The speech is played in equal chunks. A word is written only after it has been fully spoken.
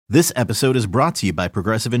This episode is brought to you by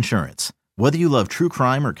Progressive Insurance. Whether you love true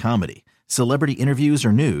crime or comedy, celebrity interviews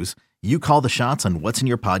or news, you call the shots on what's in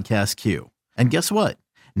your podcast queue. And guess what?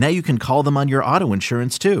 Now you can call them on your auto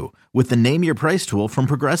insurance too with the Name Your Price tool from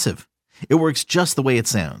Progressive. It works just the way it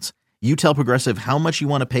sounds. You tell Progressive how much you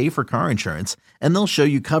want to pay for car insurance, and they'll show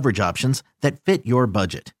you coverage options that fit your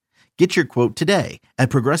budget. Get your quote today at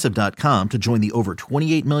Progressive.com to join the over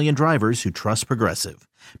 28 million drivers who trust Progressive.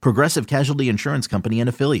 Progressive Casualty Insurance Company and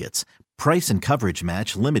Affiliates. Price and coverage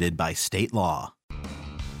match limited by state law.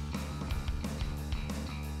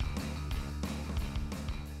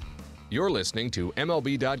 You're listening to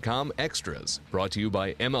MLB.com Extras, brought to you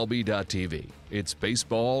by MLB.tv. It's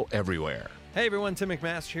baseball everywhere. Hey everyone, Tim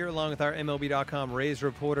McMaster here along with our MLB.com Rays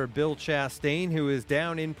reporter Bill Chastain, who is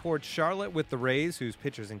down in Port Charlotte with the Rays, whose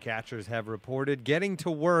pitchers and catchers have reported getting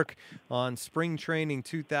to work on spring training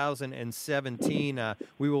 2017.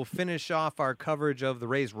 We will finish off our coverage of the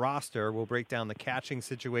Rays roster. We'll break down the catching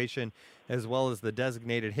situation as well as the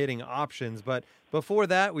designated hitting options. But before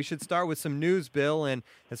that, we should start with some news, Bill. And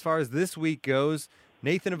as far as this week goes,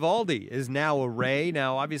 Nathan Eovaldi is now a Ray.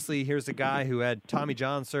 Now, obviously, here's a guy who had Tommy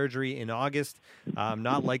John surgery in August,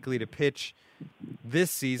 not likely to pitch this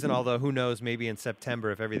season, although who knows, maybe in September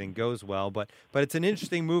if everything goes well. But it's an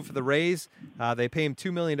interesting move for the Rays. They pay him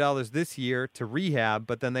 $2 million this year to rehab,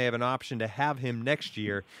 but then they have an option to have him next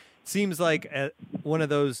year. Seems like one of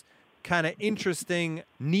those kind of interesting,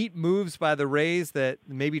 neat moves by the Rays that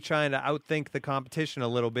maybe trying to outthink the competition a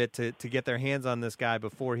little bit to get their hands on this guy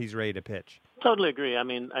before he's ready to pitch. Totally agree. I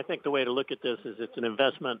mean, I think the way to look at this is it's an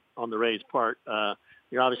investment on the Rays' part.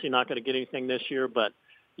 You're obviously not going to get anything this year, but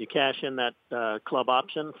you cash in that club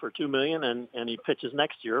option for $2 million, and he pitches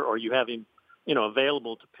next year, or you have him,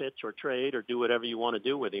 available to pitch or trade or do whatever you want to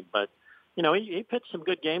do with him. But he pitched some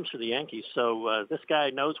good games for the Yankees, so this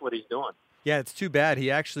guy knows what he's doing. Yeah, it's too bad.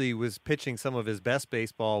 He actually was pitching some of his best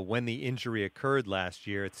baseball when the injury occurred last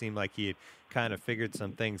year. It seemed like he had kind of figured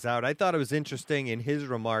some things out. I thought it was interesting in his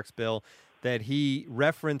remarks, Bill, that he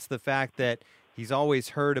referenced the fact that he's always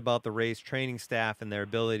heard about the Rays training staff and their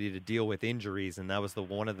ability to deal with injuries, and that was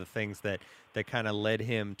one of the things that kind of led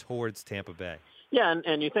him towards Tampa Bay. Yeah,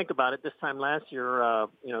 and you think about it, this time last year,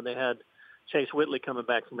 they had Chase Whitley coming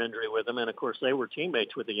back from injury with them, and of course they were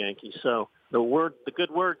teammates with the Yankees. So the good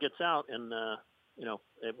word gets out, and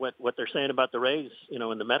what they're saying about the Rays,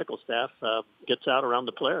 and the medical staff gets out around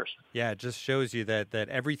the players. Yeah, it just shows you that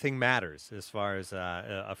everything matters as far as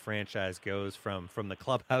a franchise goes, from the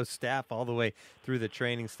clubhouse staff all the way through the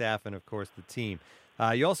training staff and of course the team.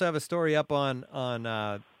 You also have a story up on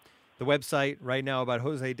the website right now about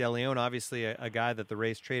Jose De Leon, obviously a guy that the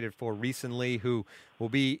Rays traded for recently, who will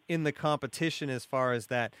be in the competition as far as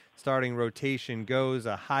that starting rotation goes,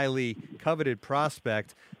 a highly coveted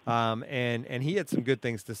prospect. And he had some good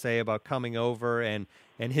things to say about coming over and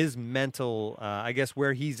his mental, I guess,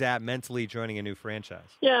 where he's at mentally joining a new franchise.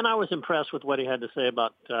 Yeah, and I was impressed with what he had to say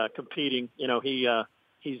about competing.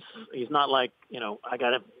 He's not like, I got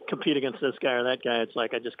to compete against this guy or that guy. It's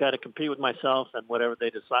like I just got to compete with myself, and whatever they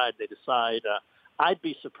decide, they decide. I'd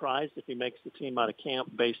be surprised if he makes the team out of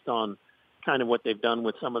camp based on kind of what they've done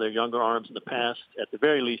with some of their younger arms in the past. At the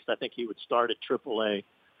very least, I think he would start at AAA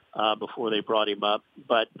before they brought him up.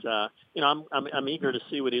 But, I'm eager to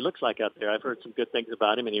see what he looks like out there. I've heard some good things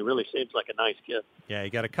about him, and he really seems like a nice kid. Yeah, he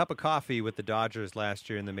got a cup of coffee with the Dodgers last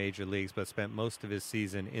year in the major leagues, but spent most of his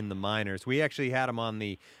season in the minors. We actually had him on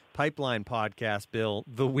the Pipeline podcast, Bill,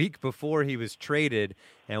 the week before he was traded,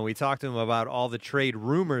 and we talked to him about all the trade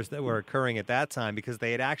rumors that were occurring at that time because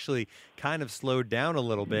they had actually kind of slowed down a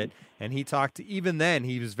little bit. And he talked, even then,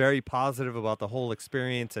 he was very positive about the whole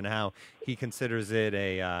experience and how he considers it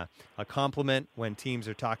a compliment when teams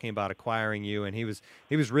are talking about acquiring you. And he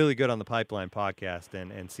was really good on the Pipeline podcast,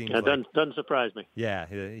 and seems like doesn't surprise me. Yeah,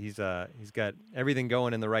 he's got everything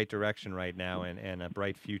going in the right direction right now, and a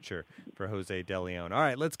bright future for Jose De Leon. All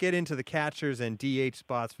right, let's get into the catchers and DH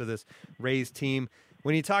spots for this Rays team.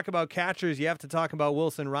 When you talk about catchers, you have to talk about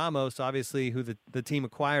Wilson Ramos, obviously, who the team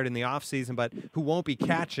acquired in the offseason, but who won't be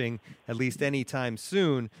catching at least anytime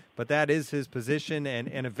soon. But that is his position,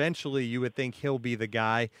 and eventually you would think he'll be the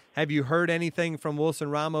guy. Have you heard anything from Wilson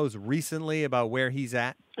Ramos recently about where he's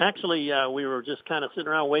at? Actually, we were just kind of sitting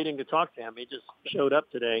around waiting to talk to him. He just showed up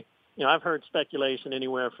today. I've heard speculation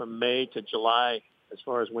anywhere from May to July as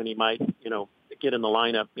far as when he might, get in the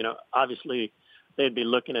lineup. Obviously they'd be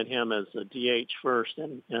looking at him as a DH first,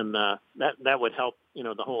 and that would help,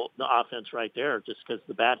 the offense right there, just because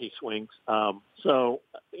the bat he swings. So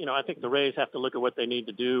I think the Rays have to look at what they need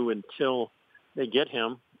to do until they get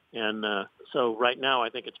him. And so right now I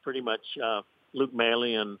think it's pretty much Luke Maile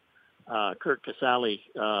and Kurt Casale,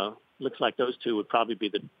 looks like those two would probably be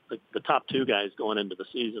the top two guys going into the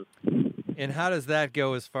season. And how does that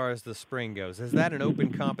go as far as the spring goes? Is that an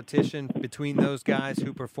open competition between those guys?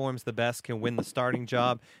 Who performs the best can win the starting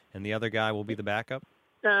job, and the other guy will be the backup?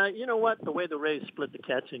 You know what? The way the Rays split the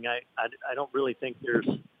catching, I don't really think there's,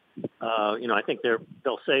 I think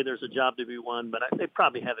they'll say there's a job to be won, but they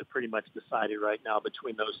probably have it pretty much decided right now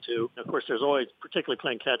between those two. And of course, there's always, particularly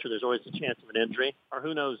playing catcher, there's always a chance of an injury. Or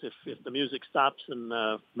who knows, if the music stops and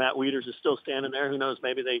Matt Wieters is still standing there, who knows,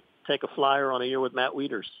 maybe they take a flyer on a year with Matt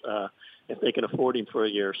Wieters if they can afford him for a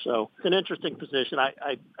year. So it's an interesting position.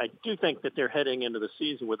 I do think that they're heading into the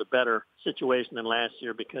season with a better situation than last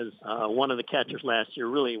year because one of the catchers last year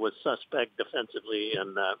really was suspect defensively,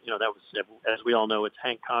 and that was, as we all know, it's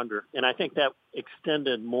Hank Conger. And I think that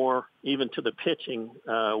extended more even to the pitching,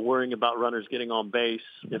 worrying about runners getting on base.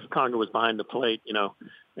 If Conger was behind the plate,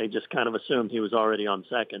 they just kind of assumed he was already on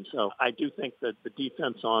second. So I do think that the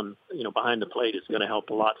defense on, behind the plate is going to help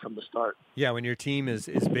a lot from the start. Yeah, when your team is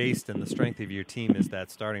based and the strength of your team is that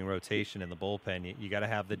starting rotation in the bullpen, you got to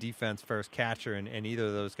have the defense first catcher, and either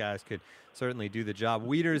of those guys could certainly do the job.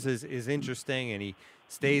 Wieters is interesting, and he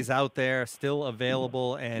stays out there, still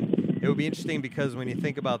available, and it would be interesting because when you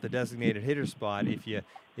think about the designated hitter spot,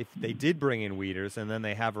 if they did bring in Wieters and then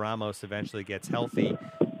they have Ramos eventually gets healthy,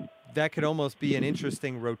 that could almost be an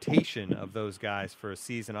interesting rotation of those guys for a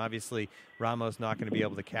season. Obviously, Ramos not going to be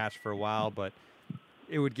able to catch for a while, but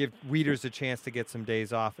it would give Wieters a chance to get some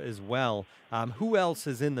days off as well. Who else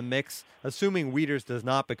is in the mix, assuming Wieters does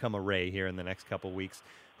not become a Ray here in the next couple weeks?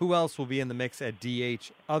 Who else will be in the mix at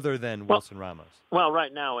DH other than Wilson Ramos? Well,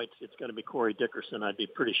 right now it's going to be Corey Dickerson. I'd be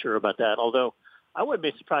pretty sure about that, although I wouldn't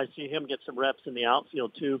be surprised to see him get some reps in the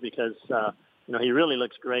outfield too because he really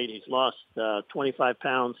looks great. He's lost 25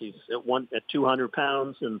 pounds. He's at 200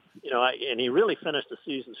 pounds, and and he really finished the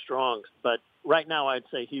season strong. But right now, I'd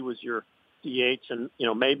say he was your DH, and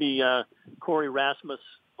maybe Corey Rasmus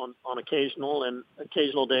on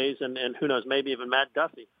occasional days, and who knows, maybe even Matt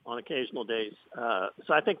Duffy on occasional days.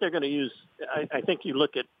 So I think they're going to use. I think you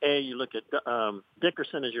look at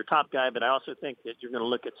Dickerson as your top guy, but I also think that you're going to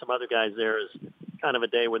look at some other guys there as kind of a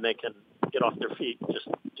day when they can get off their feet and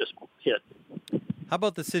just hit. How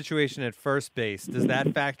about the situation at first base? Does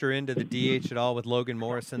that factor into the DH at all with Logan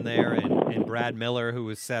Morrison there and Brad Miller, who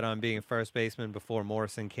was set on being a first baseman before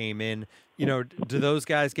Morrison came in? Do those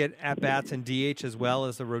guys get at-bats in DH as well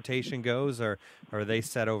as the rotation goes, or are they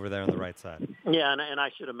set over there on the right side? Yeah, and I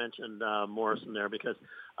should have mentioned Morrison there because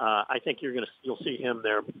I think you'll see him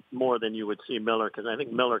there more than you would see Miller because I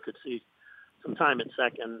think Miller could see some time at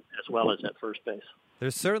second as well as at first base.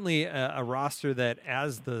 There's certainly a roster that,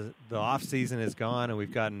 as the offseason has gone and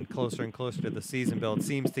we've gotten closer and closer to the season, Bill, it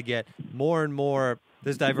seems to get more and more.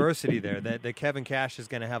 There's diversity there. That Kevin Cash is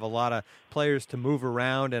going to have a lot of players to move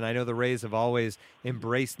around, and I know the Rays have always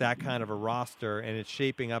embraced that kind of a roster, and it's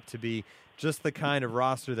shaping up to be just the kind of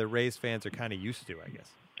roster that Rays fans are kind of used to, I guess.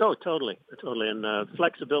 Oh, totally. And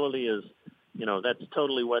flexibility is, that's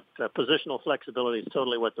totally what positional flexibility is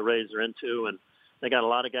totally what the Rays are into, and they got a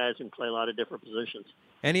lot of guys who can play a lot of different positions.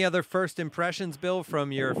 Any other first impressions, Bill,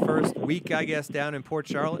 from your first week, I guess, down in Port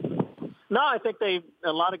Charlotte? No, I think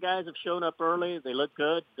a lot of guys have shown up early. They look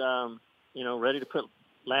good, ready to put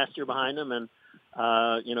last year behind them. And,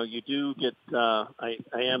 you do get,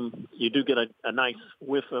 you do get a nice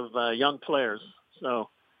whiff of young players. So,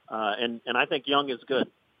 and I think young is good.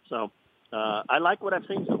 So I like what I've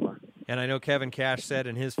seen so far. And I know Kevin Cash said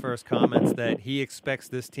in his first comments that he expects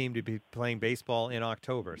this team to be playing baseball in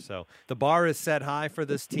October. So the bar is set high for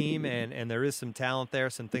this team, and there is some talent there.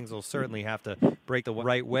 Some things will certainly have to break the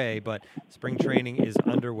right way, but spring training is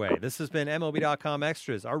underway. This has been MLB.com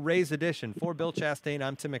Extras, our Rays edition. For Bill Chastain,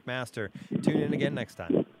 I'm Tim McMaster. Tune in again next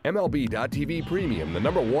time. MLB.TV Premium, the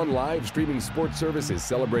 #1 live streaming sports service, is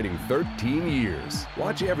celebrating 13 years.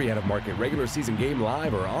 Watch every out-of-market regular season game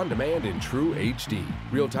live or on demand in true HD.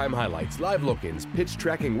 Real-time highlights, live look-ins, pitch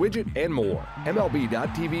tracking widget, and more.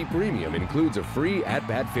 MLB.TV Premium includes a free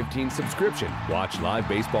At-Bat 15 subscription. Watch live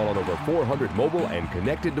baseball on over 400 mobile and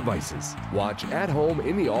connected devices. Watch at home,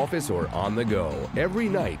 in the office, or on the go, every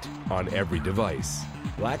night, on every device.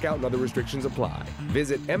 Blackout and other restrictions apply.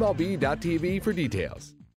 Visit MLB.TV for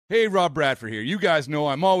details. Hey, Rob Bradford here. You guys know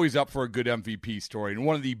I'm always up for a good MVP story, and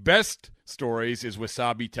one of the best stories is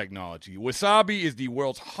Wasabi Technology. Wasabi is the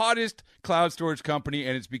world's hottest cloud storage company,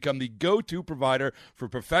 and it's become the go-to provider for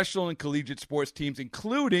professional and collegiate sports teams,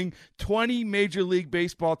 including 20 Major League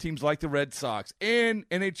Baseball teams like the Red Sox and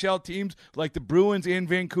NHL teams like the Bruins and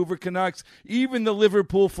Vancouver Canucks. Even the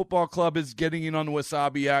Liverpool Football Club is getting in on the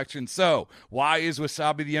Wasabi action. So, why is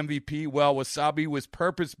Wasabi the MVP? Well, Wasabi was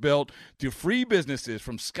purpose-built to free businesses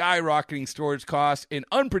from skyrocketing storage costs and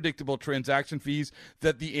unpredictable transaction fees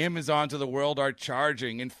that the Amazons of the world are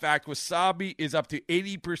charging. In fact, Wasabi is up to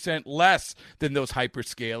 80% less than those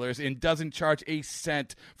hyperscalers and doesn't charge a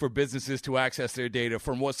cent for businesses to access their data.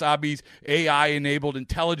 From Wasabi's AI-enabled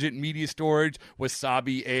intelligent media storage,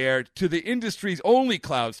 Wasabi Air, to the industry's only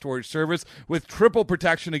cloud storage service with triple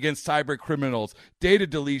protection against cyber criminals, data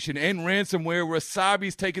deletion, and ransomware,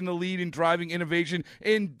 Wasabi's taken the lead in driving innovation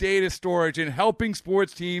in data storage and helping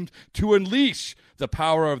sports teams to unleash the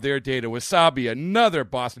power of their data. Wasabi, another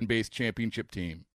Boston-based championship team.